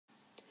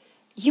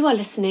You are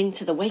listening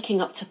to the Waking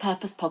Up to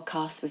Purpose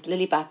podcast with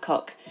Lily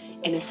Badcock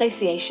in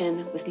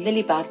association with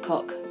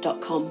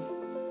lilybadcock.com.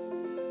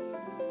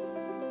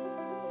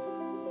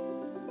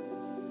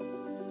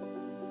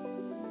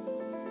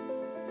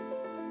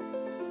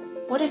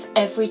 What if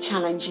every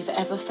challenge you've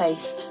ever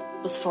faced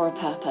was for a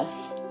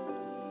purpose?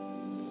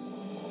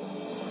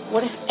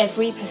 What if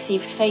every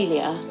perceived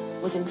failure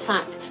was in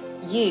fact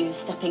you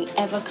stepping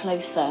ever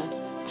closer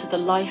to the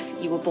life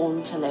you were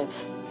born to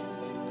live?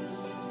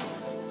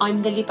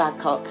 I'm Lily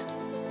Badcock,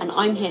 and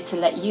I'm here to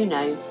let you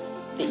know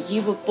that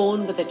you were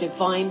born with a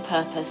divine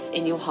purpose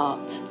in your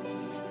heart.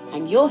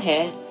 And you're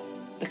here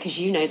because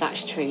you know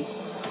that's true.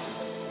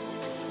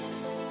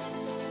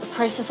 The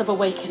process of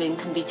awakening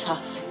can be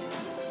tough.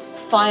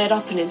 Fired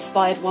up and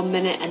inspired one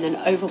minute and then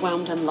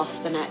overwhelmed and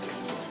lost the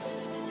next.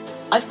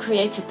 I've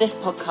created this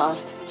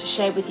podcast to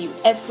share with you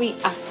every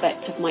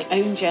aspect of my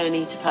own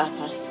journey to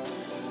purpose,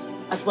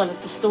 as well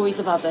as the stories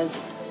of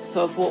others who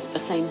have walked the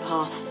same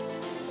path.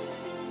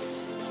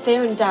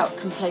 Fear and doubt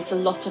can place a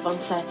lot of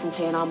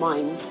uncertainty in our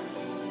minds,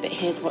 but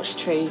here's what's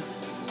true.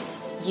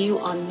 You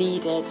are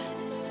needed.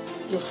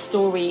 Your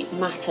story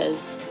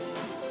matters.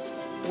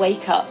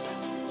 Wake up.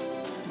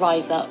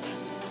 Rise up.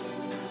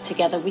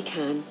 Together we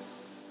can.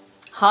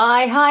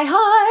 Hi.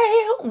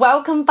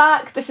 Welcome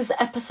back. This is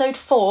episode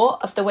 4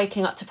 of the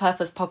Waking Up to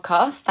Purpose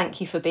podcast.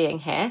 Thank you for being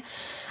here.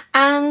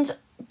 And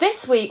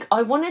this week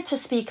I wanted to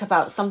speak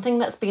about something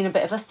that's been a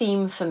bit of a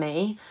theme for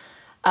me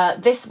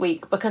this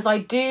week, because I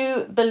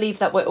do believe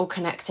that we're all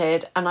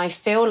connected, and I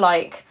feel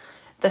like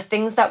the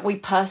things that we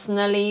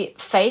personally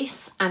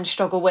face and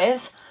struggle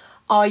with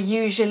are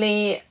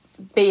usually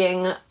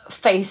being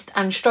faced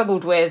and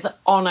struggled with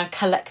on a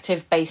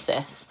collective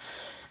basis.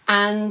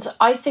 And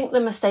I think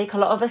the mistake a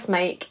lot of us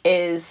make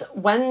is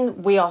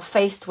when we are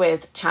faced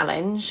with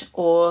challenge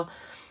or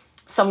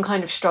some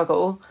kind of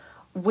struggle,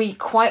 we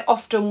quite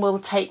often will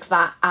take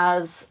that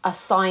as a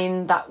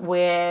sign that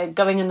we're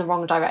going in the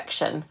wrong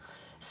direction.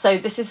 So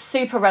this is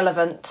super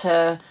relevant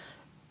to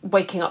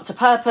waking up to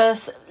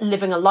purpose,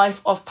 living a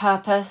life of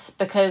purpose,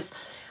 because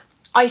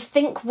I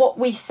think what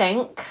we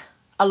think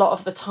a lot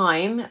of the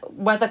time,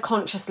 whether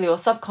consciously or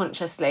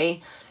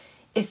subconsciously,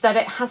 is that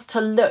it has to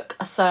look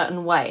a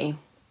certain way.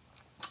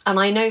 And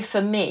I know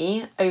for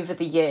me, over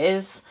the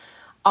years,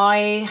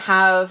 I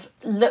have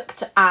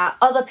looked at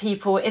other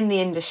people in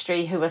the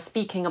industry who are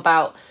speaking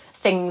about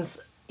things,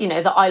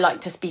 that I like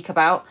to speak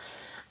about.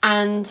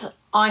 And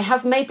I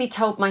have maybe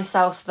told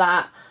myself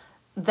that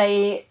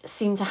they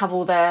seem to have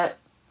all their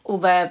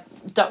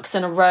ducks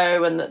in a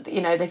row, and that,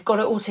 they've got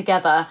it all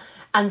together.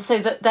 And so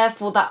that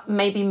therefore that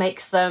maybe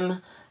makes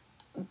them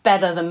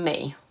better than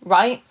me,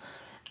 right?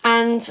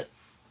 And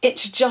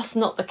it's just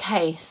not the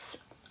case.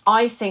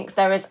 I think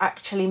there is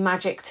actually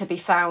magic to be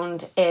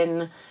found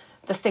in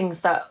the things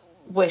that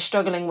we're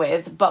struggling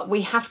with, but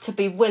we have to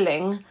be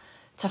willing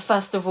to,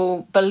 first of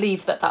all,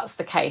 believe that that's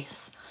the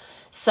case.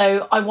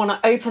 So I want to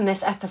open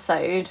this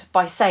episode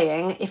by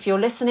saying, if you're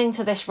listening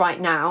to this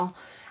right now,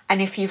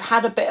 and if you've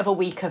had a bit of a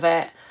week of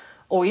it,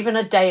 or even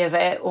a day of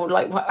it, or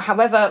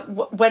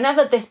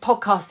whenever this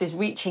podcast is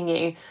reaching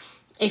you,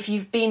 if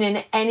you've been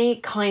in any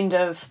kind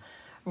of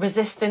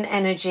resistant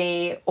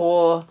energy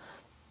or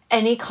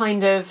any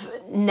kind of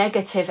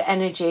negative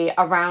energy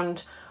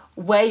around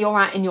where you're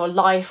at in your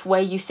life, where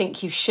you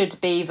think you should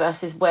be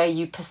versus where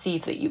you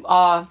perceive that you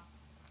are,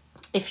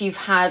 if you've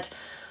had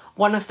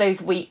one of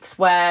those weeks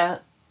where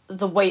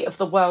the weight of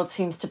the world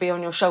seems to be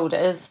on your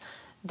shoulders,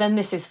 then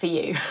this is for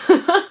you.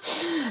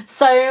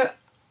 So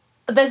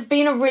there's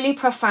been a really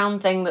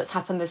profound thing that's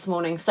happened this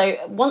morning. So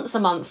once a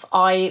month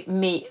I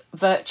meet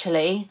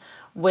virtually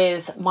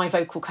with my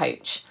vocal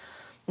coach.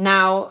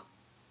 Now,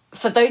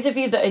 for those of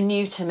you that are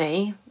new to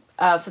me,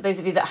 for those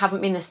of you that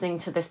haven't been listening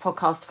to this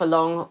podcast for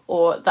long,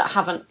 or that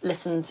haven't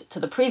listened to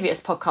the previous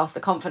podcast,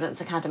 The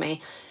Confidence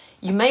Academy,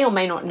 you may or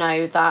may not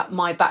know that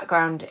my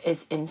background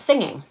is in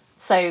singing.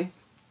 So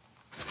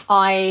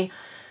I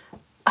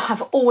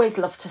have always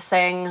loved to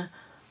sing.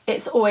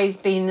 It's always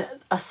been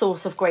a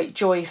source of great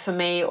joy for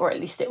me, or at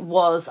least it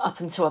was up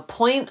until a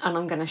point, and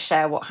I'm going to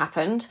share what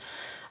happened.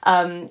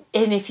 And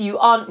if you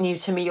aren't new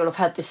to me, you'll have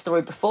heard this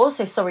story before,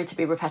 so sorry to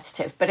be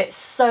repetitive, but it's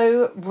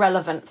so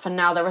relevant for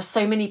now. There are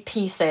so many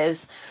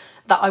pieces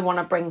that I want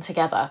to bring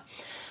together.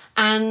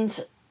 And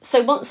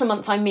so once a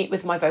month I meet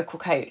with my vocal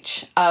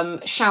coach.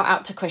 Shout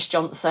out to Chris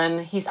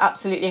Johnson. He's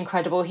absolutely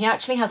incredible. He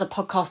actually has a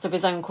podcast of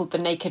his own called The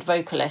Naked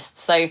Vocalist.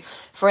 So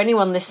for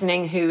anyone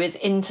listening who is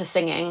into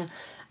singing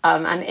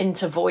and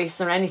into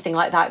voice or anything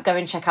like that, go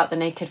and check out The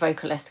Naked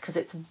Vocalist, because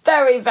it's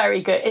very, very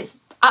good. It's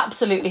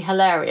absolutely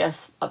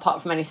hilarious,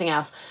 apart from anything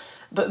else,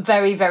 but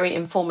very, very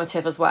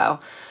informative as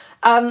well.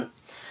 And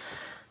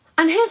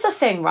here's the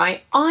thing,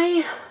 right?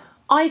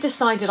 I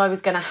decided I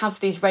was going to have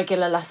these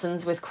regular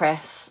lessons with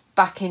Chris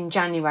back in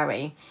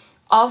January,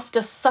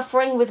 after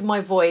suffering with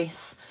my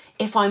voice,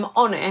 if I'm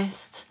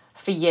honest,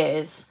 for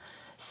years.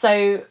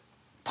 So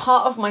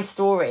part of my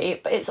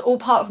story, but it's all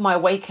part of my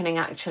awakening,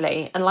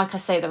 actually. And like I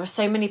say, there are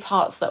so many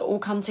parts that all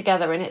come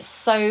together, and it's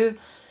so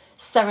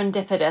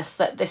serendipitous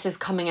that this is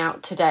coming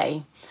out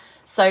today.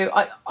 So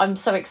I'm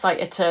so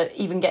excited to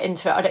even get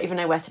into it. I don't even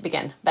know where to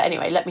begin. But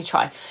anyway, let me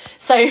try.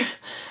 So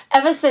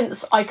ever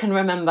since I can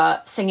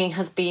remember, singing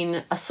has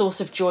been a source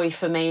of joy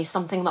for me,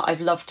 something that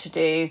I've loved to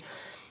do.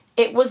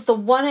 It was the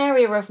one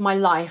area of my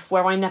life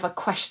where I never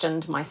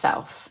questioned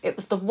myself. It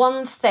was the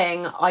one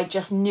thing I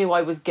just knew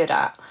I was good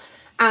at.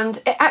 And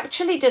it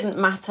actually didn't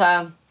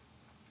matter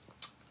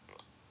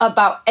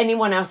about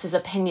anyone else's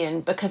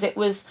opinion because it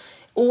was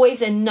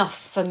always enough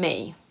for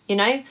me, you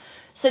know?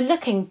 So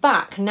looking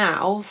back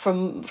now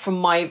from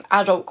my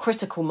adult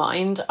critical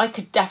mind, I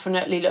could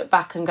definitely look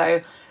back and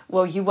go,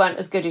 well, you weren't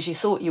as good as you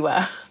thought you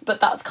were. But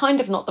that's kind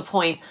of not the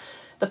point.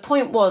 The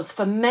point was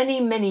for many,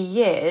 many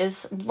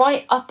years,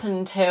 right up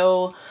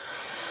until,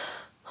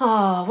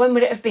 when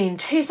would it have been?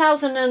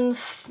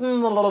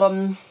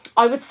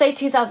 I would say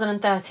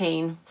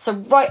 2013. So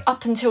right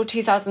up until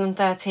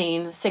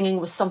 2013, singing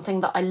was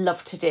something that I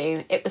loved to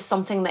do. It was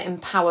something that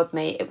empowered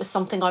me. It was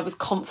something I was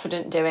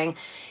confident doing.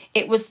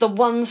 It was the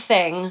one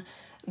thing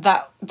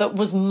that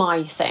was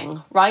my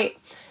thing, right?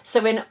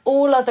 So in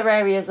all other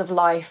areas of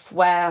life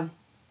where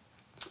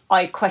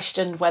I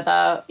questioned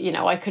whether,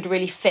 I could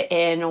really fit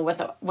in, or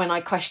when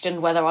I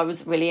questioned whether I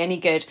was really any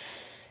good,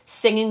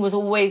 singing was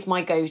always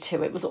my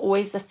go-to. It was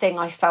always the thing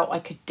I felt I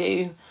could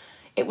do.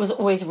 It was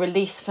always a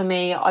release for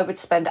me. I would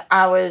spend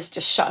hours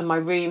just shut in my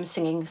room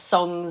singing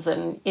songs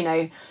and,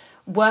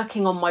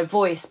 working on my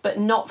voice, but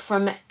not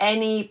from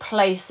any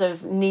place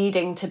of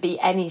needing to be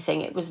anything.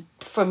 It was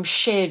from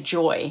sheer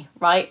joy,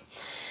 right?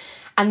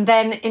 And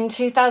then in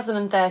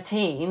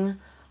 2013,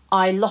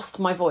 I lost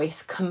my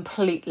voice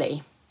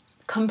completely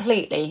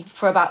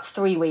for about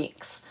 3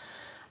 weeks.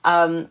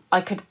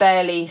 I could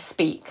barely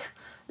speak,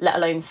 let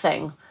alone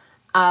sing.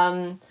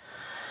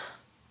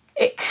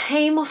 It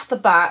came off the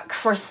back,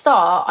 for a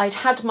start, I'd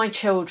had my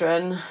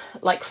children,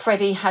 like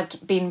Freddie had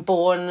been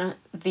born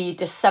the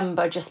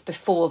December just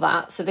before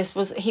that. So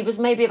he was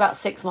maybe about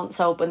 6 months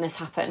old when this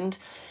happened.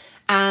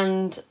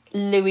 And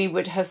Louis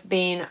would have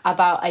been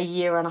about 1.5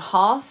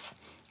 years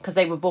because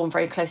they were born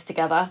very close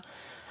together.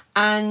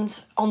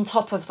 And on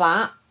top of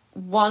that,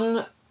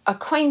 one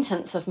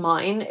acquaintance of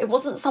mine, it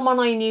wasn't someone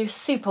I knew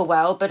super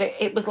well, but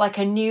it was like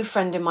a new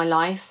friend in my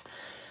life,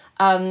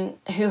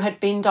 who had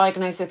been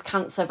diagnosed with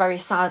cancer, very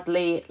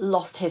sadly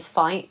lost his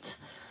fight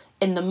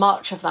in the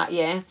March of that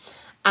year.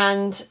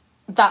 And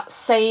that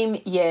same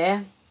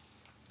year,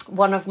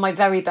 one of my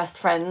very best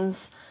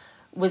friends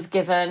was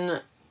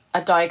given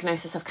a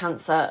diagnosis of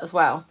cancer as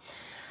well.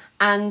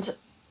 And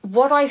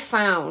what I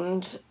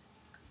found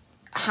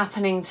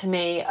happening to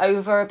me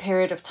over a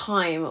period of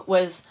time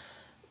was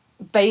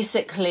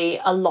basically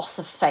a loss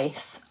of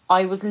faith.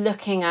 I was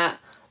looking at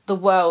the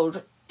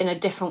world in a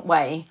different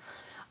way.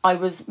 I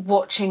was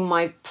watching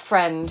my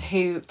friend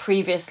who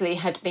previously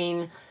had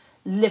been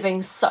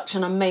living such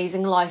an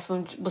amazing life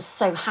and was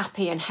so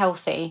happy and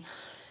healthy.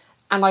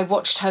 And I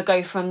watched her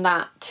go from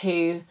that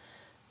to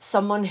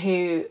someone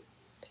who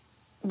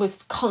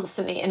was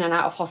constantly in and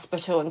out of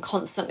hospital and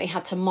constantly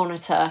had to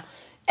monitor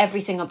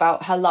everything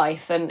about her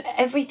life, and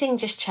everything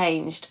just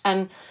changed.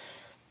 And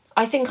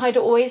I think I'd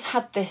always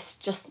had this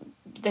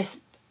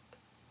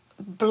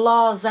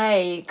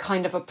blasé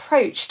kind of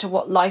approach to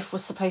what life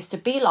was supposed to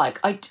be like.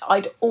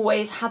 I'd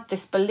always had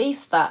this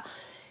belief that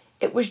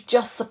it was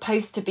just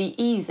supposed to be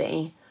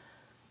easy,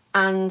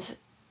 and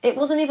it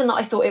wasn't even that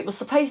I thought it was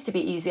supposed to be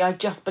easy, I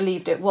just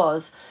believed it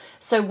was.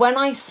 So when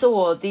I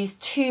saw these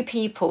two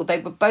people, they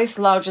were both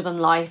larger than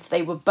life,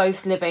 they were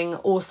both living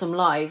awesome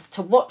lives,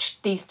 to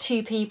watch these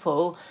two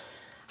people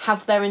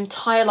have their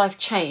entire life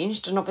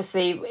changed, and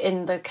obviously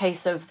in the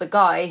case of the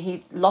guy,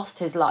 he lost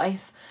his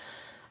life,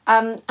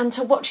 and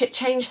to watch it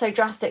change so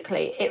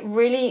drastically, it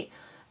really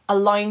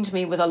aligned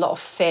me with a lot of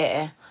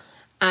fear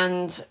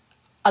and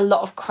a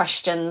lot of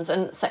questions.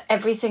 And so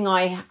everything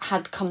I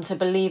had come to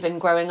believe in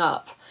growing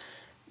up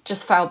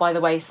just fell by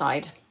the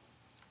wayside.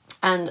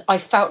 And I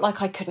felt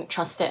like I couldn't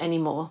trust it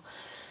anymore.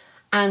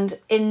 And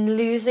in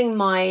losing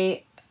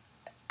my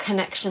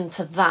connection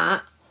to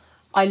that,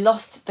 I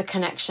lost the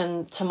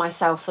connection to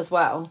myself as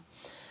well.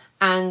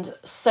 And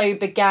so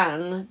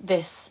began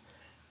this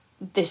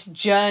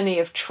journey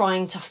of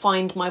trying to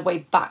find my way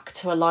back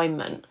to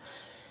alignment.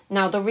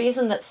 Now, the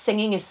reason that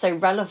singing is so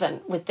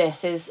relevant with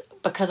this is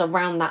because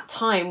around that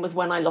time was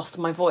when I lost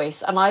my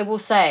voice. And I will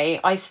say,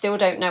 I still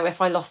don't know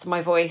if I lost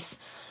my voice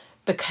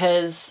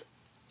because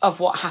of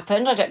what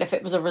happened. I don't know if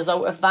it was a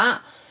result of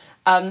that.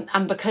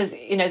 And because,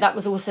 that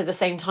was also the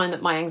same time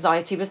that my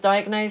anxiety was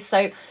diagnosed.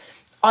 So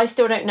I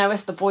still don't know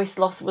if the voice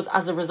loss was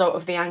as a result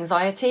of the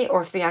anxiety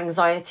or if the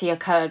anxiety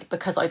occurred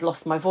because I'd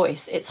lost my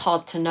voice. It's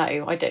hard to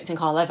know. I don't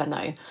think I'll ever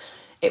know.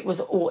 It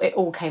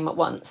all came at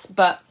once.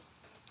 But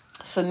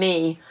for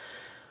me,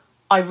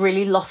 I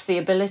really lost the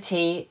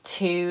ability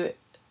to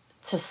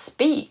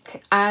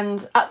speak.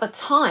 And at the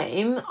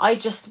time, I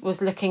just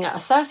was looking at a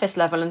surface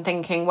level and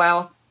thinking,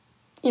 well,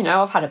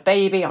 I've had a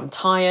baby, I'm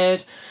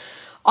tired.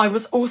 I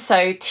was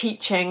also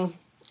teaching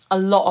a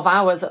lot of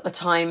hours at the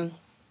time,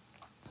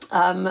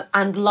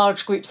 and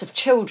large groups of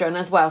children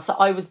as well. So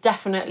I was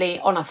definitely,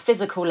 on a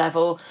physical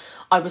level,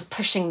 I was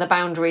pushing the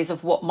boundaries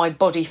of what my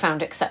body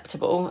found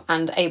acceptable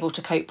and able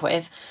to cope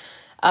with.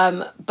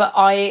 But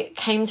I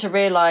came to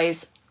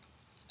realise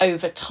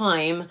over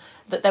time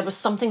that there was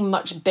something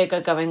much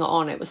bigger going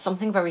on. It was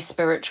something very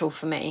spiritual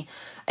for me.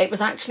 It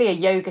was actually a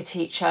yoga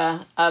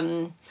teacher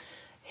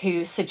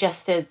who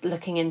suggested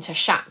looking into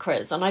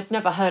chakras, and I'd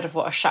never heard of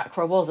what a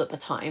chakra was at the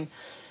time.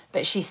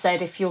 But she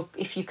said if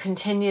you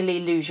continually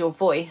lose your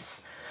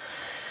voice,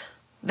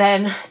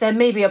 then there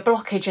may be a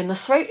blockage in the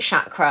throat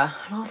chakra.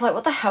 And I was like,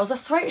 what the hell's a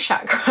throat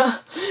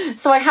chakra?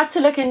 So I had to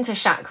look into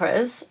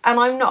chakras, and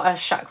I'm not a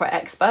chakra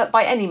expert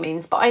by any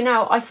means, but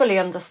I fully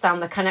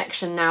understand the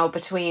connection now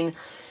between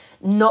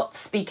not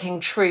speaking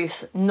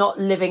truth, not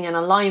living in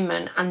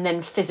alignment, and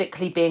then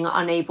physically being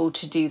unable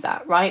to do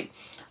that, right?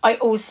 I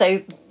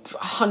also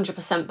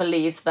 100%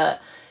 believe that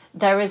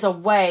there is a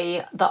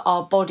way that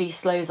our body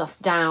slows us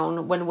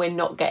down when we're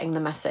not getting the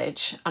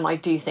message. And I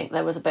do think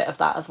there was a bit of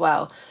that as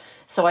well.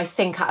 So I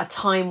think at a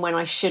time when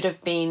I should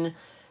have been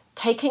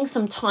taking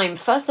some time,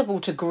 first of all,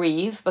 to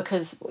grieve,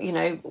 because, you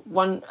know,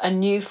 a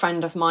new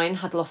friend of mine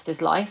had lost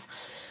his life.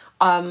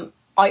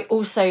 I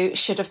also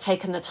should have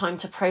taken the time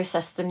to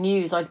process the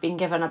news I'd been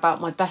given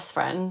about my best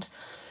friend.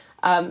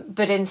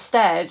 But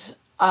instead,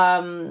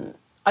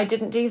 I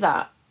didn't do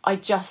that. I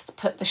just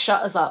put the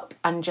shutters up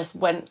and just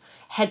went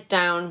head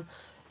down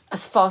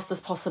as fast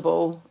as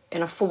possible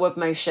in a forward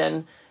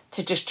motion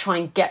to just try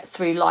and get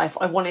through life.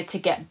 I wanted to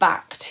get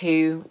back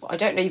to, I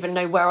don't even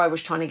know where I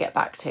was trying to get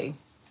back to.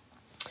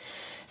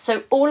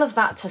 So all of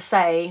that to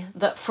say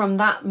that from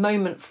that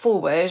moment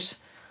forward,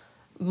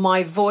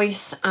 my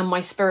voice and my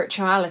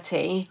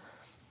spirituality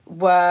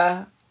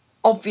were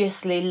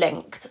obviously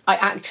linked. I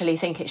actually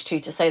think it's true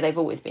to say they've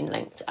always been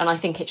linked, and I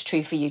think it's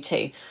true for you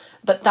too.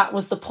 But that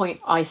was the point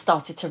I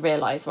started to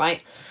realise,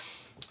 right?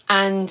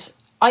 And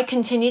I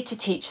continued to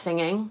teach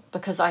singing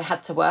because I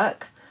had to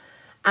work.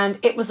 And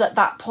it was at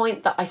that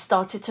point that I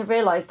started to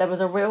realise there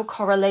was a real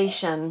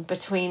correlation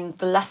between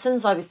the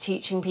lessons I was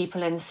teaching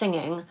people in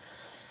singing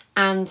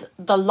and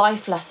the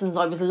life lessons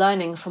I was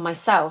learning for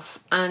myself.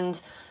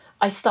 And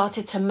I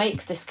started to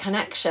make this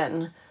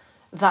connection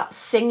that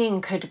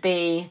singing could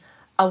be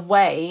a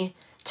way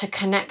to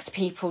connect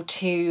people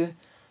to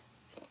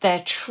their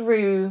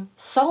true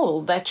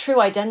soul, their true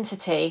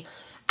identity,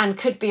 and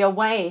could be a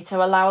way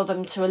to allow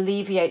them to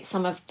alleviate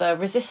some of the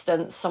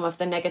resistance, some of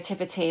the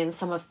negativity, and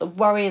some of the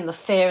worry and the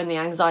fear and the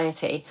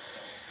anxiety.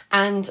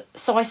 And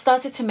so I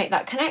started to make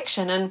that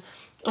connection, and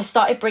I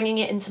started bringing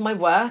it into my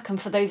work. And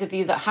for those of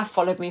you that have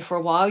followed me for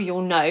a while,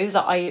 you'll know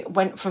that I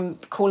went from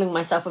calling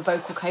myself a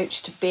vocal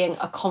coach to being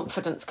a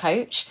confidence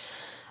coach,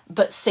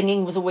 but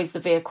singing was always the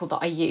vehicle that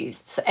I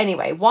used. So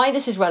anyway, why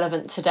this is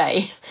relevant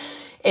today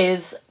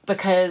is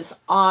because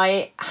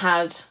I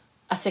had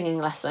a singing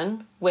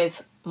lesson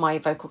with my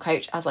vocal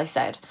coach, as I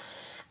said.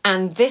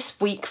 And this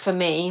week for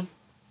me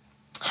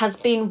has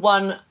been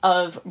one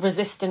of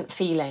resistant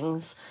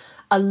feelings,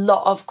 a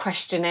lot of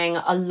questioning,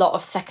 a lot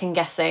of second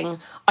guessing.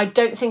 I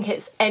don't think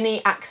it's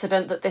any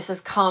accident that this has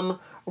come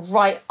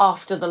right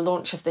after the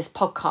launch of this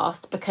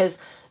podcast, because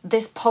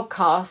this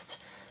podcast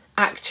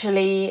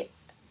actually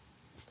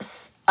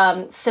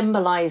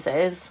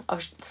symbolises, I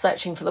was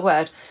searching for the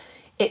word,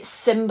 it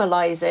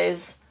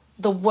symbolises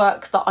the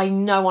work that I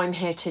know I'm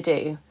here to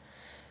do.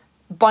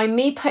 By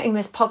me putting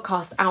this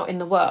podcast out in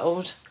the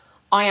world,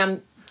 I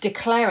am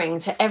declaring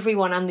to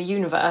everyone and the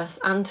universe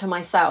and to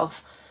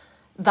myself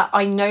that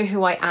I know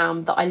who I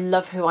am, that I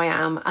love who I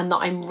am, and that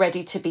I'm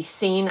ready to be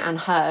seen and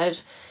heard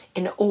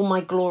in all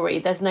my glory.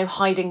 There's no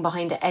hiding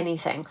behind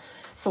anything.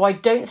 So I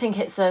don't think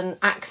it's an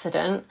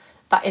accident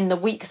that in the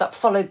week that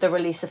followed the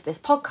release of this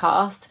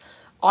podcast,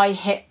 I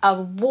hit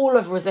a wall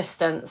of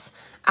resistance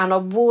and a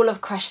wall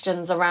of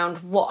questions around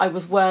what I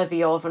was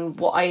worthy of and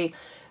what I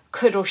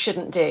could or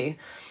shouldn't do.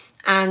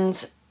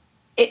 And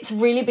it's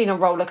really been a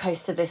roller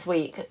coaster this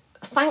week.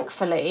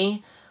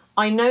 Thankfully,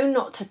 I know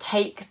not to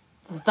take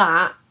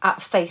that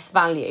at face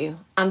value.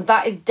 And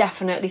that is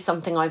definitely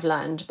something I've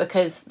learned,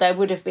 because there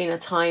would have been a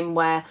time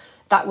where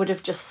that would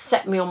have just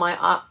set me on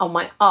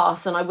my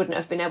arse and I wouldn't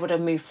have been able to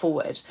move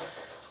forward.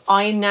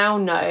 I now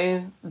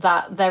know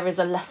that there is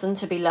a lesson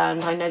to be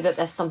learned. I know that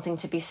there's something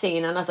to be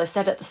seen. And as I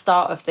said at the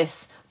start of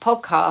this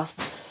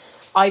podcast,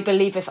 I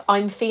believe if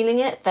I'm feeling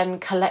it, then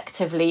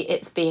collectively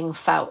it's being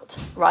felt,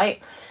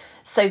 right?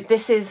 So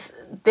this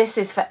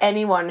is for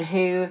anyone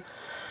who,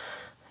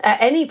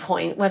 at any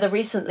point, whether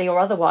recently or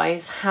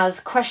otherwise, has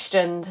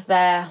questioned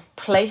their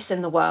place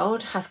in the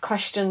world, has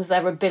questioned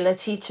their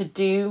ability to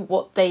do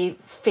what they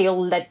feel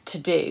led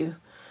to do.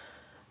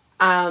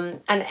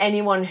 And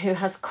anyone who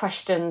has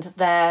questioned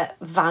their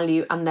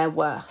value and their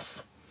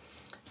worth.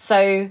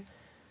 So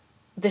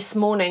this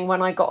morning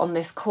when I got on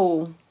this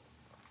call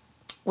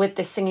with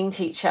this singing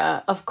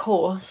teacher, of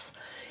course,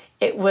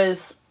 it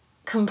was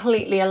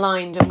completely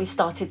aligned, and we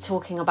started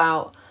talking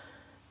about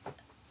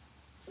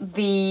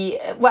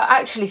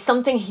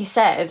something he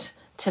said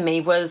to me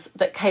was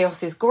that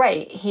chaos is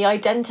great. He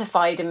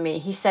identified in me,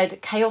 he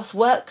said, chaos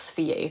works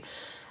for you.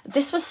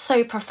 This was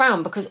so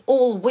profound, because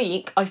all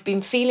week I've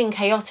been feeling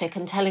chaotic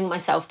and telling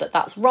myself that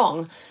that's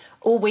wrong.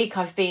 all week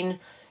I've been,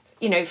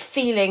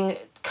 feeling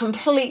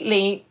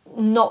completely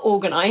not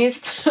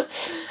organised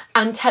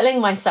and telling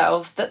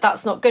myself that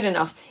that's not good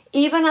enough.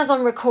 Even as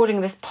I'm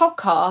recording this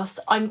podcast,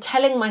 I'm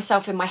telling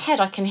myself in my head,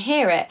 I can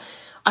hear it.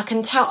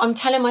 I'm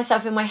telling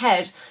myself in my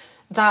head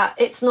that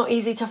it's not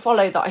easy to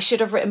follow, that I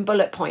should have written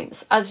bullet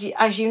points. As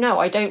you know,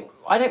 I don't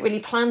really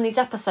plan these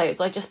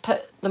episodes. I just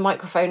put the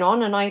microphone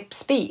on and I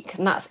speak,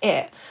 and that's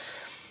it.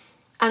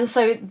 And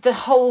so the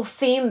whole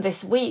theme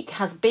this week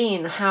has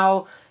been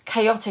how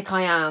chaotic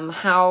I am,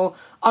 how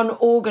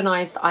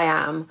unorganized I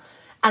am.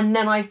 And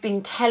then I've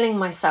been telling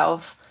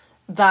myself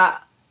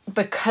that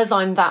because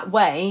I'm that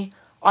way,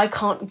 I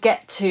can't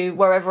get to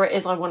wherever it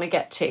is I want to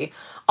get to.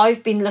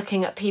 I've been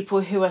looking at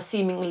people who are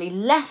seemingly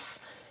less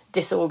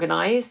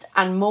disorganized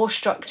and more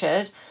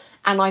structured,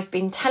 and I've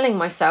been telling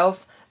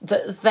myself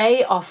that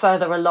they are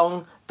further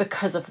along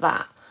because of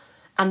that.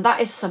 And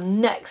that is some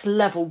next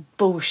level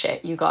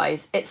bullshit, you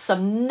guys. It's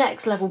some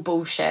next level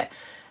bullshit.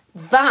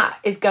 That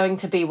is going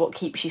to be what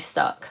keeps you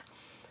stuck.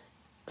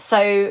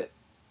 So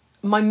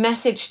my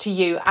message to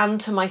you and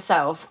to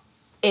myself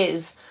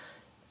is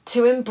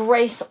to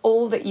embrace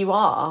all that you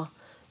are,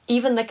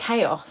 even the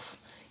chaos.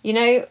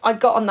 I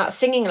got on that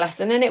singing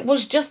lesson and it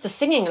was just a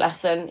singing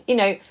lesson.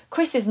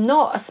 Chris is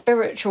not a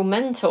spiritual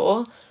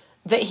mentor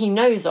that he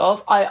knows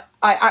of. I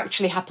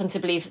actually happen to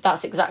believe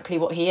that's exactly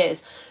what he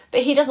is.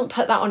 But he doesn't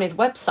put that on his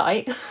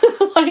website.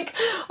 Like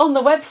on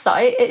the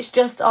website, it's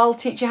just, I'll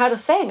teach you how to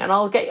sing and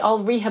I'll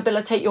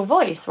rehabilitate your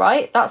voice,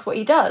 right? That's what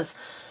he does.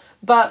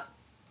 But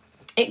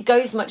it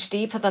goes much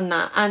deeper than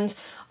that. And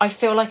I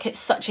feel like it's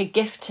such a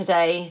gift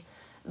today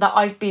that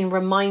I've been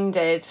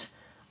reminded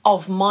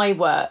of my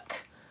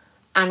work.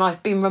 And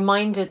I've been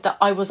reminded that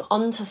I was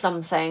onto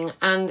something,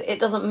 and it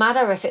doesn't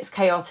matter if it's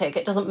chaotic.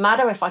 It doesn't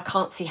matter if I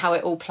can't see how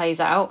it all plays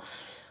out.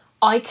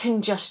 I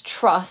can just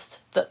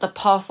trust that the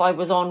path I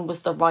was on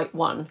was the right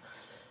one.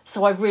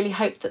 So I really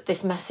hope that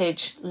this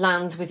message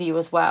lands with you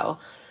as well.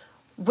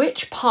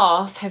 Which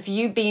path have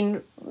you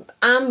been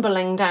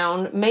ambling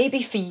down,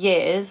 maybe for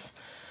years,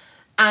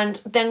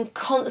 and then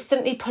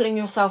constantly pulling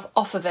yourself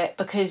off of it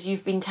because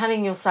you've been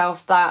telling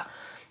yourself that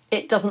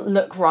it doesn't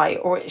look right,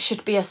 or it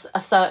should be a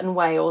certain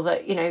way, or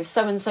that,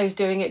 so-and-so's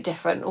doing it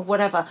different, or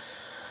whatever.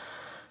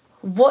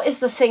 What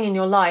is the thing in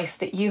your life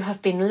that you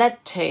have been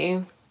led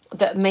to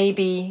that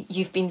maybe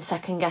you've been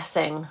second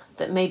guessing,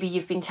 that maybe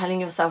you've been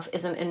telling yourself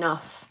isn't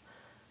enough?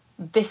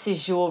 This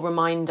is your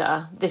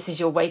reminder. This is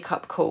your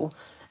wake-up call.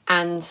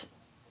 And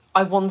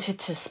I wanted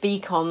to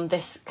speak on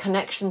this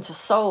connection to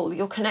soul.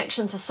 Your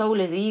connection to soul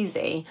is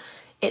easy.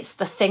 It's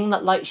the thing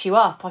that lights you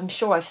up. I'm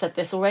sure I've said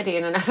this already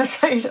in an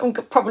episode. I'm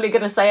probably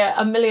going to say it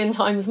a million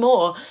times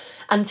more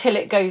until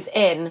it goes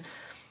in.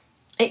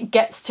 It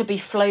gets to be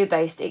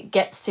flow-based. It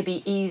gets to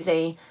be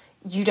easy.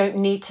 You don't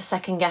need to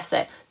second guess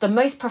it. The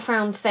most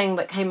profound thing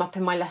that came up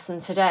in my lesson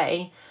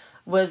today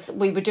was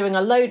we were doing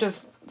a load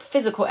of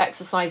physical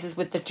exercises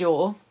with the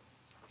jaw.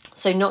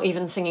 So not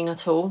even singing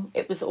at all.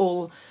 It was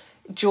all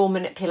jaw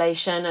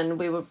manipulation, and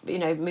we were,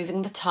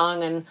 moving the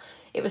tongue, and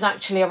it was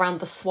actually around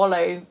the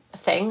swallow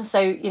thing.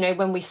 So,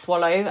 when we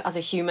swallow as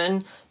a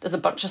human, there's a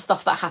bunch of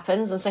stuff that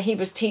happens. And so he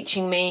was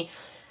teaching me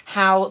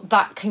how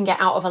that can get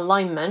out of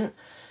alignment.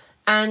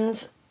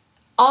 And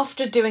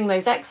after doing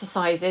those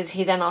exercises,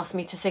 he then asked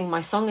me to sing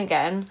my song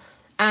again,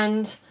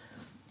 and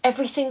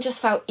everything just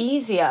felt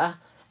easier.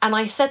 And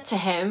I said to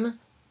him,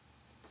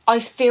 I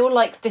feel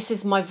like this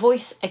is my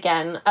voice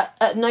again.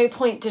 At no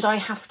point did I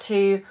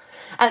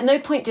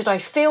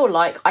feel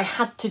like I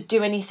had to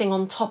do anything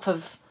on top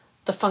of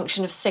the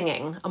function of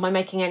singing. Am I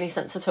making any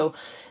sense at all?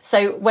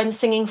 So when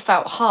singing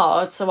felt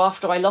hard, so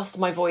after I lost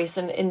my voice,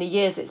 and in the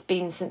years it's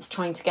been since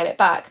trying to get it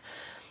back,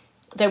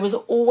 there was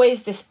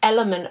always this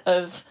element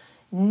of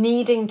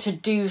needing to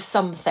do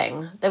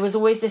something. There was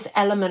always this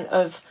element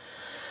of,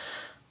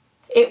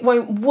 it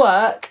won't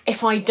work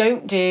if I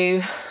don't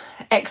do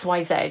X,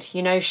 Y,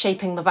 Z,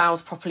 shaping the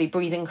vowels properly,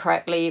 breathing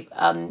correctly,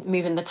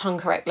 moving the tongue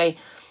correctly.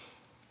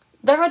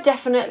 There are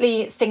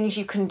definitely things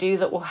you can do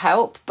that will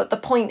help, but the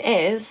point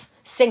is,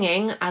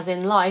 singing, as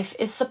in life,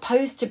 is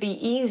supposed to be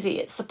easy.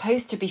 It's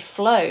supposed to be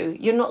flow.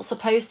 You're not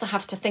supposed to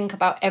have to think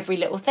about every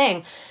little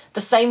thing,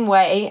 the same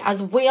way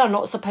as we are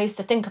not supposed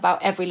to think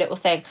about every little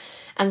thing.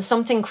 And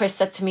something Chris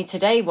said to me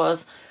today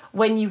was,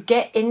 when you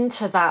get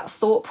into that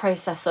thought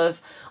process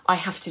of, I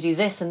have to do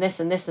this and this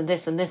and this and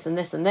this and this and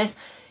this and this,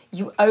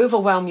 you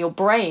overwhelm your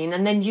brain,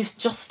 and then you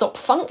just stop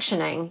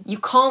functioning. You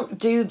can't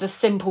do the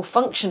simple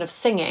function of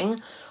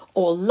singing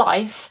or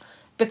life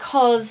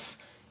because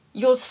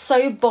you're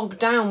so bogged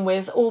down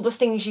with all the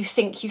things you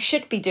think you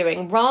should be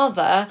doing,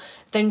 rather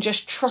than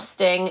just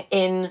trusting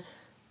in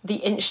the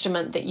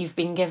instrument that you've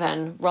been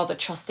given, rather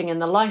trusting in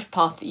the life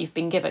path that you've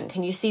been given.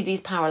 Can you see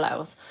these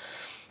parallels?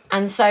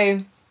 And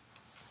so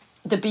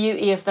the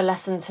beauty of the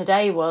lesson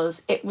today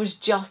was, it was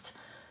just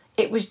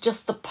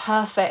the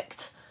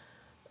perfect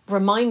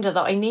reminder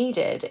that I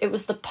needed. It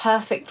was the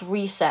perfect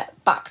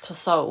reset back to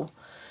soul.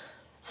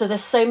 So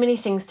there's so many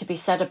things to be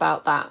said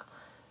about that.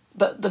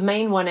 But the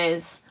main one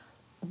is,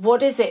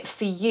 what is it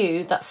for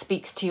you that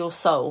speaks to your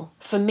soul?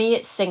 For me,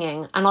 it's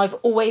singing, and I've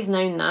always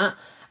known that.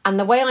 And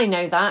the way I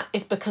know that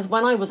is because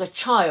when I was a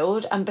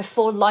child and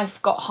before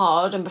life got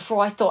hard and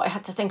before I thought I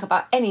had to think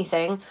about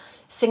anything,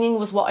 singing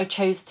was what I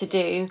chose to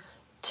do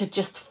to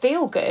just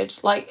feel good.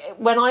 Like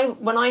when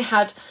I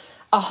had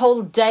a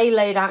whole day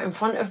laid out in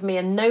front of me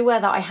and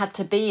nowhere that I had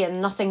to be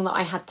and nothing that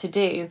I had to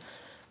do,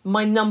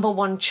 my number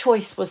one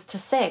choice was to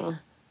sing.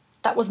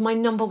 That was my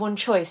number one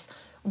choice.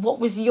 What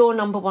was your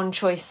number one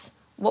choice?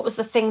 What was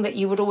the thing that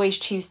you would always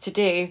choose to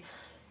do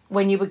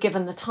when you were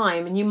given the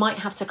time? And you might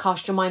have to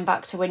cast your mind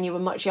back to when you were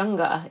much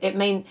younger. It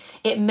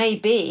may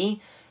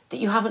be that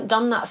you haven't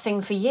done that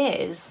thing for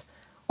years,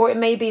 or it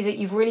may be that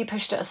you've really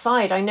pushed it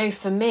aside. I know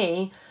for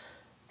me,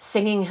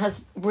 singing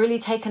has really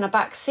taken a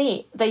back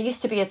seat. There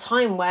used to be a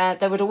time where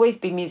there would always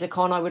be music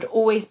on. I would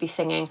always be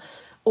singing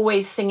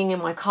in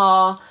my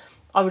car.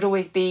 I would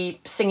always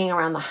be singing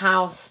around the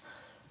house.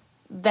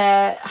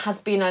 There has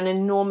been an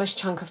enormous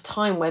chunk of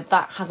time where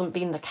that hasn't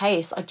been the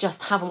case. I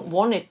just haven't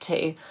wanted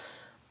to.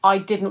 I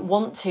didn't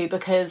want to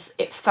because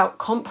it felt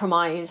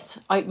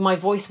compromised. My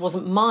voice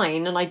wasn't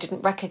mine and I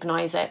didn't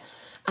recognise it.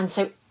 And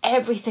so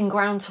everything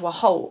ground to a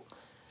halt.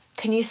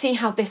 Can you see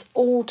how this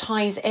all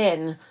ties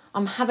in?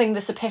 I'm having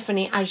this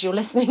epiphany as you're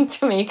listening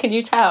to me. Can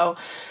you tell?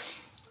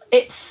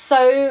 It's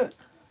so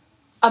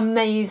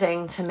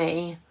amazing to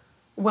me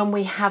when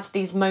we have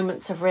these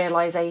moments of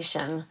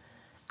realisation,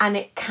 and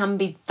it can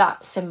be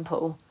that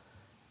simple.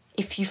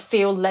 If you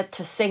feel led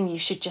to sing, you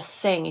should just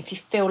sing. If you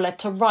feel led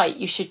to write,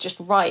 you should just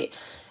write.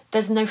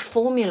 There's no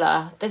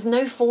formula.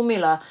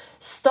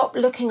 Stop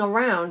looking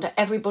around at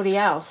everybody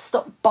else.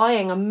 Stop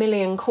buying a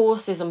million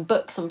courses and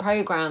books and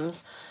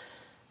programs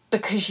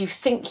because you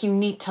think you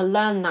need to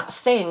learn that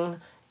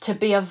thing to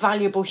be a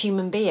valuable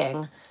human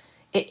being.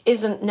 It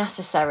isn't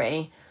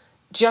necessary.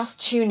 Just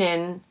tune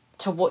in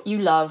to what you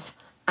love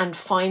and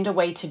find a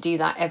way to do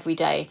that every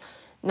day.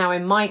 Now,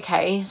 in my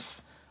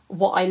case,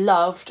 what I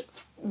loved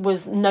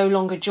was no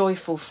longer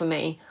joyful for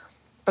me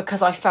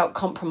because I felt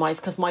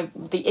compromised because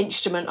the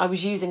instrument I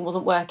was using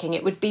wasn't working.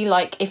 It would be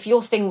like if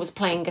your thing was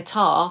playing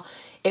guitar,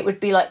 it would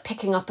be like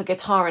picking up a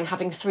guitar and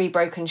having 3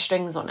 broken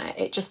strings on it.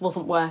 It just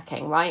wasn't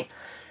working, right?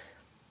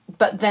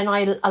 But then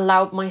I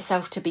allowed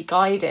myself to be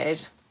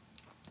guided,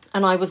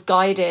 and I was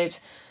guided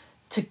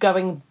to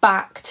going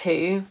back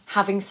to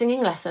having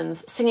singing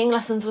lessons. Singing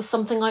lessons was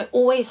something I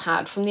always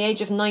had from the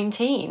age of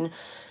 19.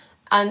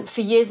 And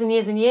for years and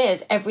years and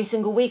years, every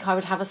single week I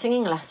would have a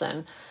singing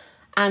lesson.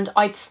 And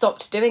I'd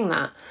stopped doing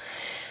that.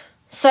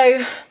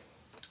 So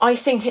I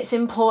think it's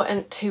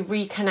important to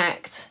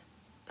reconnect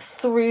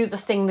through the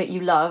thing that you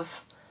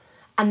love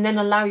and then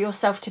allow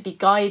yourself to be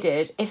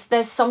guided. If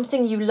there's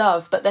something you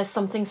love, but there's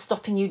something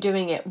stopping you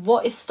doing it,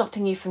 what is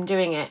stopping you from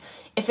doing it?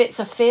 If it's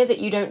a fear that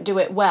you don't do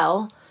it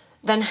well,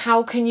 then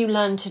how can you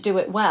learn to do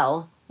it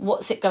well?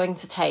 What's it going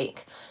to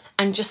take?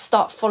 And just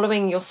start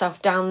following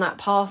yourself down that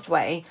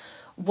pathway.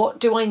 What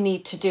do I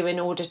need to do in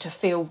order to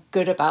feel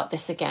good about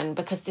this again?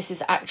 Because this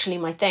is actually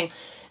my thing.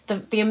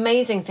 The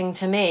amazing thing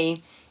to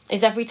me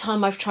is every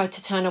time I've tried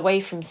to turn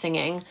away from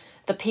singing,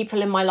 the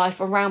people in my life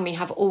around me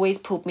have always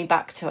pulled me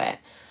back to it.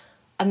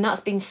 And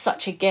that's been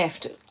such a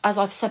gift. As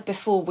I've said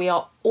before, we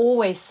are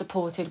always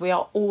supported. We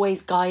are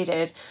always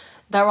guided.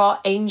 There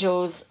are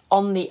angels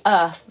on the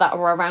earth that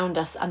are around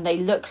us and they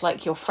look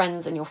like your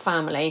friends and your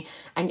family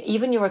and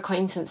even your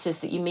acquaintances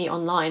that you meet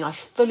online. I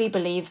fully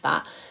believe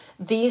that.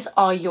 These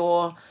are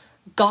your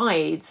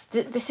guides.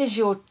 This is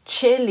your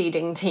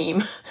cheerleading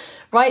team,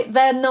 right?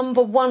 Their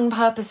number one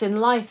purpose in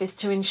life is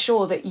to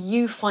ensure that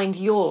you find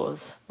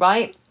yours,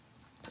 right?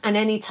 And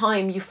any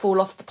time you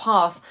fall off the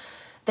path,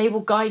 they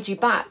will guide you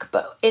back.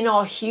 But in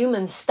our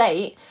human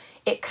state,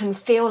 it can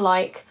feel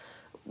like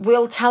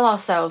we'll tell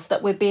ourselves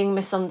that we're being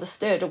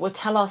misunderstood, or we'll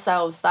tell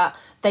ourselves that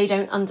they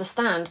don't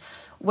understand.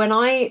 When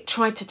I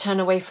tried to turn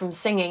away from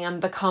singing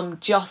and become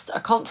just a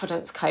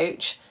confidence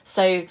coach,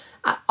 so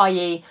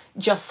i.e.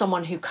 just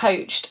someone who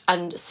coached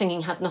and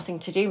singing had nothing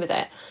to do with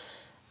it,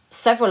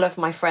 several of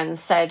my friends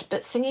said,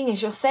 but singing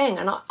is your thing.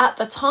 And at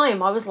the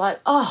time I was like,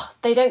 oh,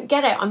 they don't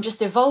get it. I'm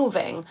just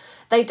evolving.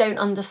 They don't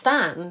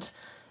understand.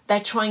 They're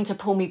trying to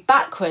pull me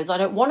backwards. I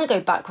don't want to go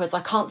backwards.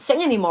 I can't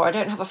sing anymore. I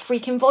don't have a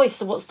freaking voice.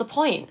 So what's the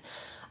point?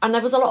 And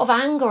there was a lot of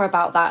anger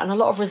about that and a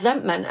lot of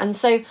resentment. And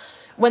so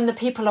when the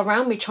people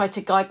around me tried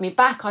to guide me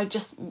back, I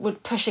just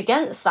would push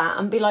against that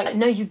and be like,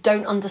 no, you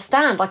don't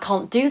understand. I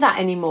can't do that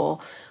anymore.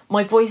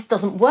 My voice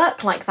doesn't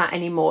work like that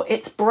anymore.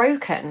 It's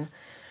broken.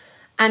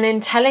 And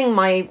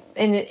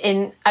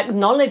in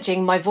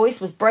acknowledging my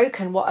voice was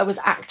broken, what I was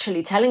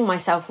actually telling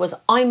myself was,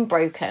 I'm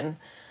broken.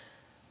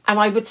 And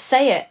I would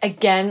say it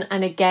again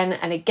and again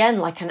and again,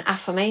 like an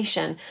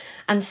affirmation.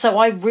 And so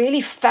I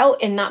really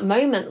felt in that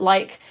moment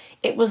like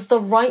it was the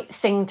right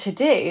thing to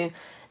do.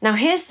 Now,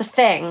 here's the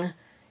thing.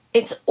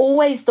 It's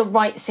always the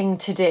right thing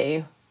to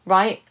do,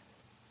 right?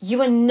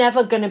 You are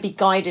never going to be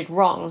guided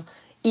wrong,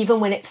 even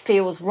when it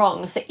feels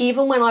wrong. So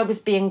even when I was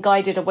being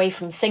guided away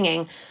from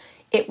singing,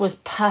 it was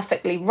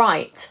perfectly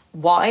right.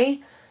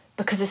 Why?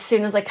 Because as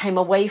soon as I came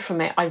away from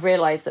it, I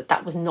realised that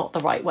that was not the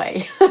right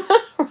way,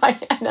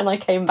 right? And then I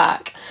came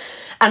back.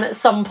 And at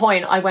some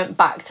point I went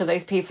back to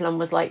those people and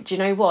was like, do you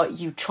know what?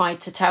 You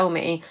tried to tell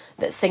me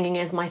that singing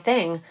is my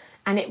thing.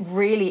 And it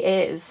really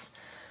is.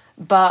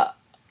 But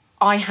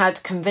I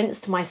had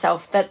convinced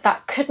myself that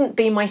that couldn't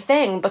be my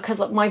thing because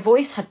my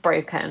voice had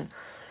broken.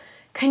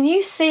 Can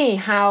you see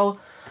how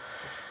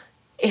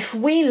if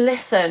we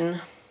listen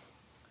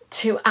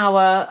to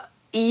our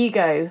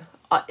ego,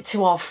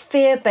 to our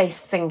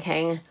fear-based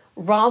thinking,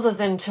 rather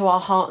than to our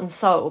heart and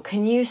soul,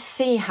 can you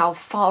see how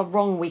far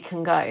wrong we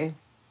can go?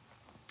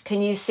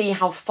 Can you see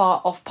how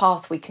far off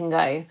path we can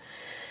go?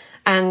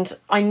 And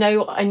I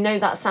know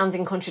that sounds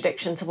in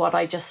contradiction to what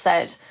I just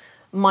said.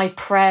 My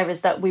prayer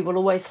is that we will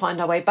always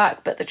find our way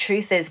back, but the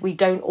truth is we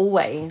don't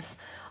always.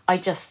 I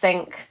just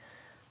think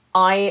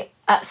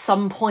at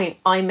some point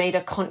I made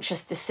a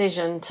conscious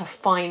decision to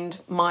find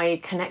my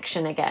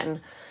connection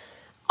again.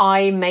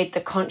 I made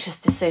the conscious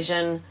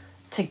decision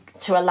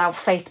to allow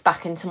faith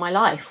back into my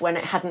life when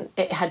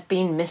it had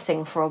been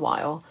missing for a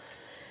while.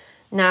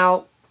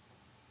 Now,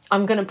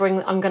 I'm going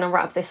to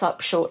wrap this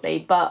up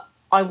shortly, but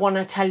I want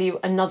to tell you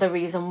another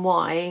reason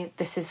why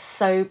this is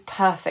so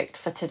perfect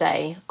for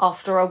today.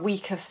 After a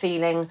week of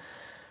feeling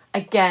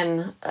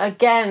again,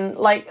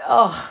 like,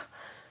 oh,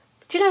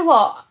 do you know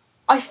what?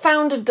 I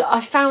found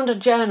a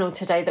journal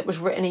today that was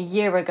written a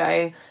year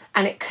ago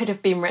and it could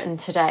have been written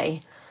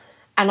today.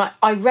 And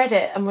I read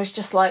it and was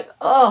just like,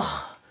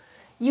 oh,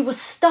 you were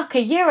stuck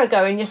a year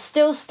ago and you're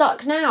still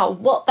stuck now.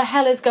 What the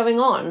hell is going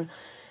on?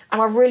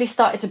 And I really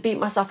started to beat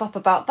myself up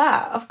about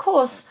that. Of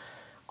course,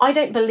 I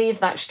don't believe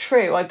that's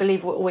true. I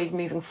believe we're always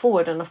moving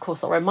forward. And of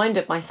course, I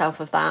reminded myself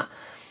of that.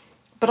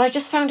 But I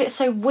just found it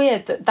so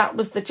weird that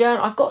was the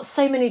journal. I've got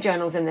so many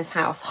journals in this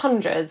house,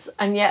 hundreds.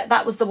 And yet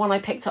that was the one I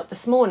picked up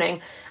this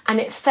morning. And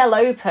it fell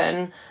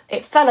open.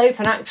 It fell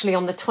open actually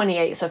on the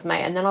 28th of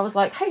May. And then I was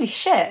like, holy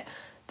shit,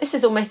 this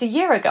is almost a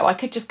year ago. I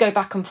could just go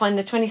back and find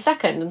the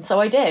 22nd. And so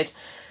I did.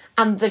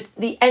 And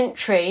the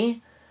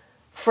entry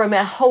from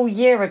a whole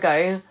year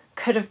ago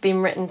could have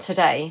been written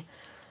today.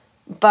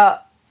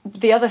 But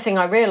the other thing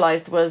I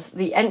realised was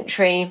the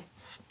entry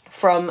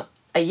from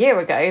a year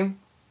ago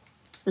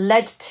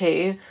led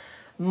to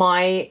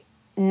my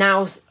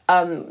now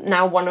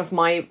one of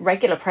my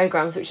regular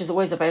programs, which is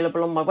always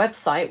available on my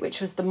website,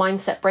 which was the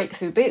Mindset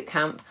Breakthrough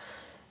Bootcamp.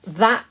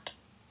 That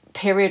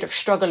period of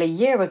struggle a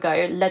year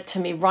ago led to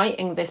me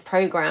writing this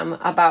program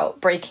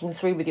about breaking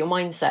through with your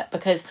mindset,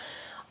 because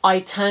I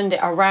turned it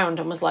around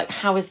and was like,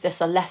 how is this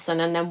a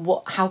lesson? And then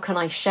how can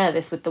I share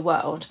this with the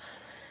world?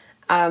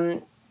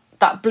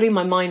 That blew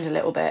my mind a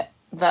little bit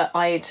that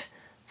I'd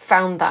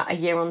found that a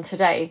year on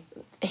today.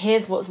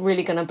 Here's what's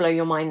really going to blow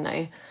your mind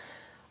though.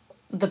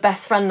 The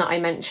best friend that I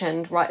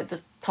mentioned right at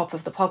the top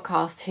of the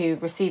podcast, who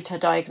received her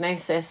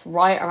diagnosis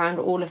right around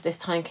all of this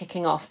time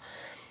kicking off,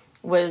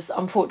 was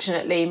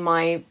unfortunately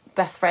my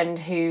best friend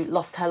who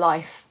lost her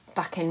life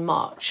back in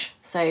March.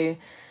 So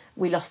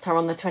we lost her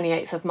on the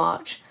 28th of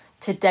March.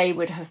 Today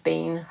would have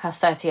been her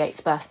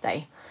 38th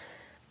birthday.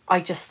 I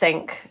just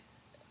think,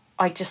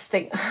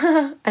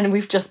 and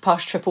we've just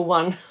passed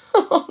 111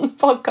 on the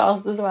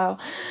podcast as well.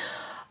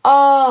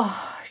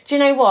 Oh, do you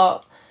know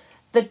what?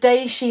 The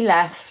day she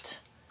left,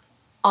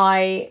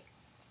 I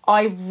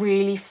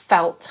really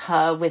felt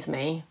her with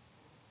me.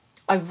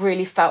 I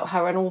really felt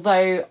her. And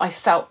although I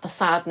felt the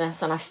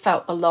sadness and I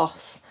felt the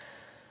loss,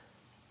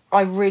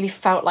 I really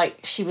felt like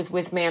she was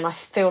with me, and I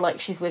feel like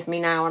she's with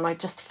me now, and I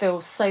just feel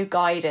so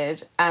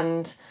guided,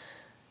 and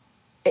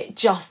it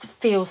just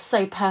feels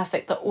so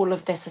perfect that all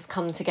of this has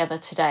come together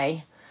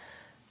today.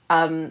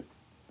 So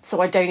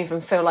I don't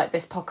even feel like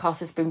this podcast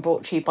has been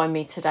brought to you by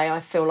me today. I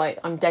feel like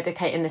I'm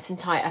dedicating this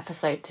entire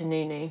episode to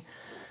Nunu,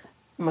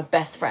 my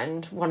best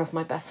friend, one of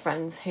my best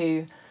friends,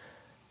 who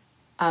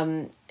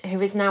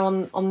is now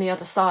on the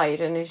other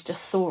side and is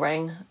just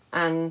soaring.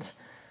 And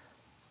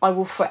I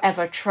will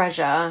forever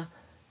treasure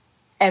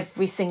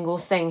every single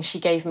thing she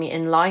gave me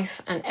in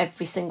life and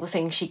every single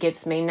thing she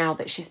gives me now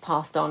that she's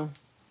passed on.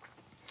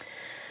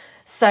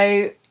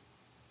 So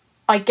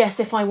I guess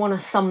if I want to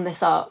sum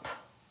this up,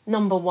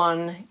 number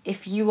one,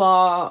 if you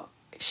are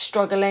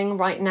struggling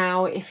right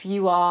now, if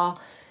you are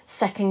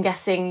second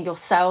guessing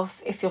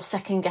yourself, if you're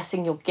second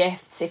guessing your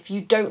gifts, if you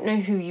don't know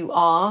who you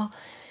are,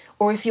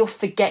 or if you're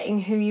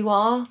forgetting who you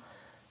are,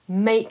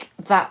 make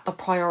that the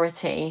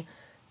priority.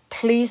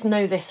 Please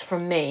know this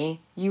from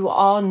me. You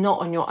are not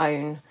on your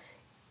own.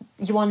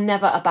 You are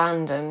never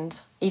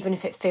abandoned, even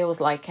if it feels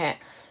like it.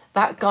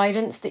 That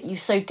guidance that you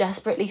so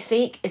desperately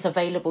seek is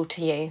available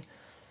to you.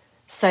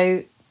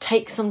 So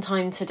take some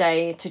time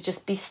today to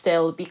just be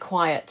still, be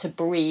quiet, to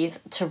breathe,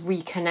 to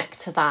reconnect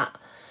to that.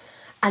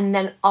 And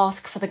then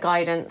ask for the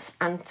guidance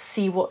and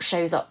see what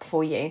shows up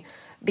for you.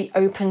 Be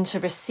open to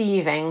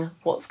receiving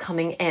what's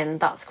coming in.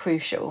 That's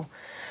crucial.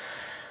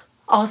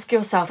 Ask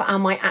yourself,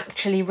 am I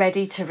actually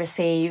ready to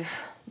receive?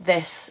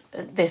 this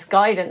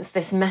guidance,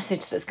 this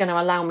message that's going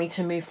to allow me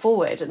to move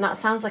forward? And that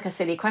sounds like a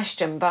silly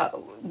question,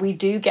 but we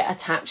do get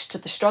attached to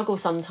the struggle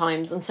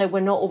sometimes, and so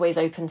we're not always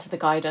open to the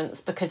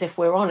guidance, because if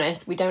we're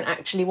honest, we don't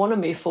actually want to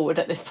move forward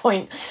at this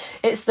point.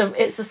 It's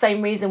the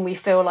same reason we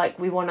feel like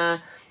we want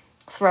to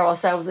throw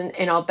ourselves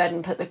in our bed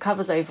and put the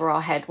covers over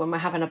our head when we're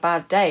having a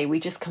bad day. We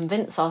just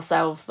convince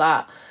ourselves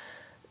that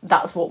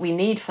that's what we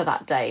need for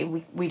that day.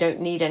 We don't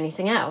need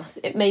anything else.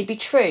 It may be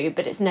true,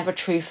 but it's never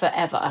true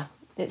forever.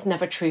 It's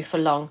never true for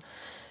long.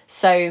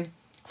 So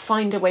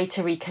find a way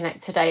to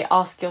reconnect today.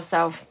 Ask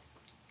yourself,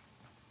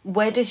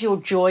 where does your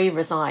joy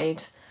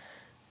reside?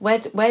 Where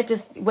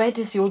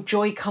does your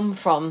joy come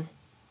from?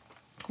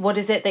 What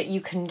is it that you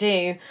can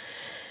do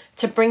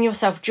to bring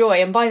yourself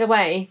joy? And by the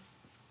way,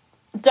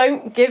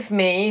 don't give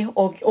me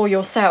or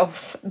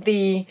yourself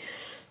the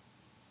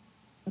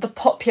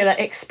popular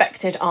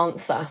expected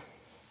answer,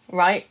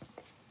 right?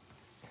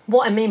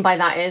 What I mean by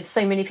that is,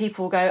 so many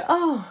people go,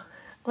 oh,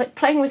 like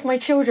playing with my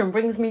children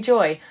brings me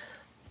joy.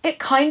 It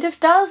kind of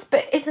does,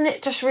 but isn't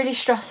it just really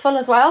stressful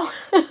as well?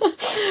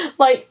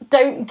 Like,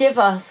 don't give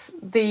us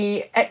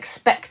the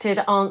expected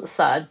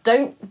answer.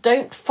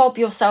 Don't fob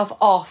yourself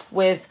off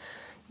with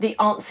the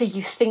answer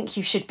you think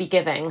you should be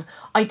giving.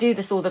 I do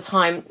this all the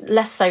time,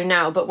 less so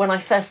now, but when I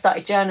first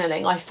started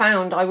journaling, I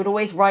found I would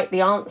always write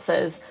the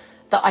answers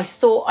that I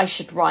thought I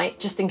should write,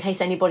 just in case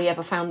anybody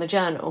ever found the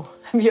journal.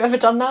 Have you ever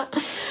done that?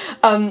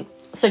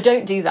 So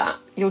don't do that.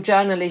 Your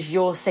journal is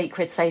your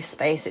sacred safe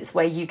space. It's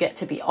where you get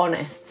to be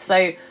honest.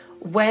 So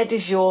where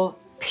does your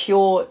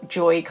pure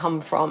joy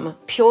come from?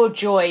 Pure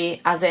joy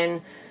as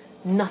in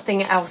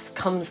nothing else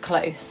comes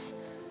close.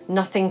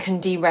 Nothing can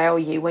derail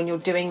you. When you're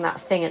doing that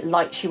thing, it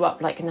lights you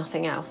up like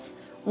nothing else.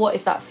 What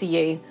is that for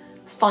you?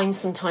 Find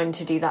some time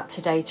to do that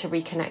today, to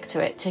reconnect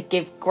to it, to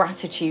give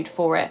gratitude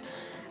for it,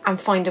 and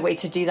find a way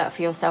to do that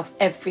for yourself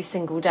every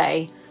single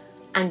day,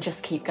 and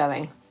just keep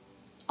going.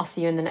 I'll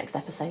see you in the next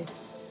episode.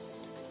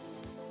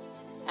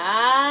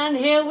 And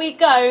here we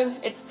go.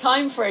 It's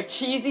time for a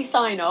cheesy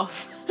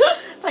sign-off.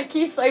 Thank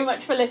you so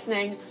much for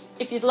listening.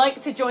 If you'd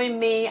like to join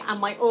me and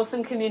my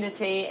awesome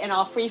community in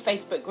our free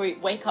Facebook group,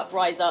 Wake Up,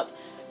 Rise Up,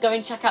 go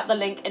and check out the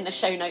link in the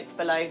show notes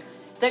below.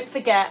 Don't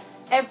forget,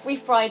 every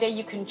Friday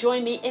you can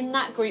join me in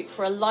that group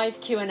for a live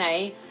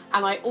Q&A,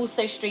 and I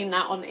also stream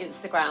that on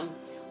Instagram.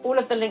 All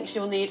of the links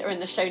you'll need are in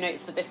the show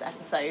notes for this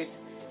episode.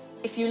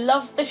 If you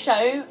love the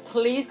show,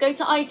 please go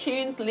to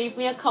iTunes, leave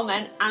me a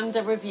comment and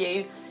a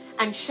review,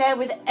 and share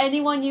with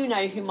anyone you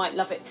know who might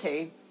love it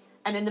too.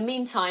 And in the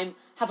meantime,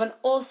 have an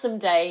awesome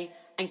day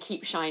and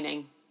keep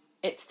shining.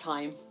 It's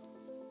time.